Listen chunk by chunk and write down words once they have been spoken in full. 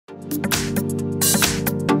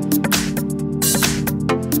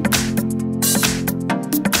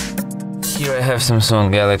Here I have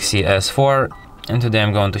Samsung Galaxy S4, and today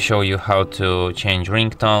I'm going to show you how to change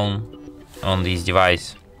ringtone on this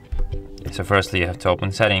device. So firstly you have to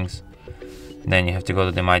open settings, then you have to go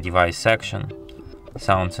to the My Device section,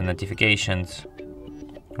 sounds and notifications,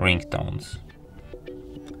 ringtones.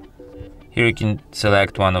 Here you can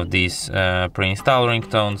select one of these pre-installed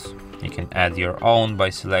ringtones. You can add your own by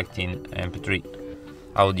selecting MP3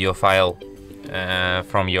 audio file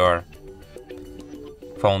from your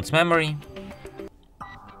phone's memory.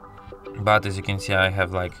 But as you can see, I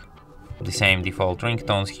have like the same default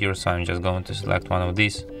ringtones here, so I'm just going to select one of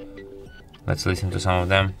these. Let's listen to some of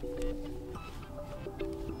them.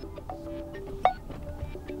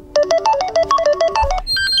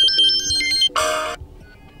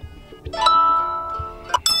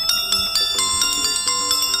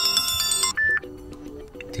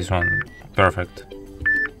 This one, perfect.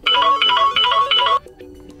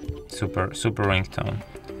 Super ringtone.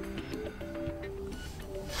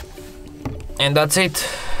 And that's it.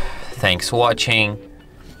 Thanks for watching.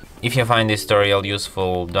 If you find this tutorial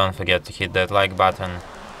useful, don't forget to hit that like button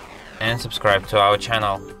and subscribe to our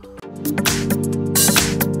channel.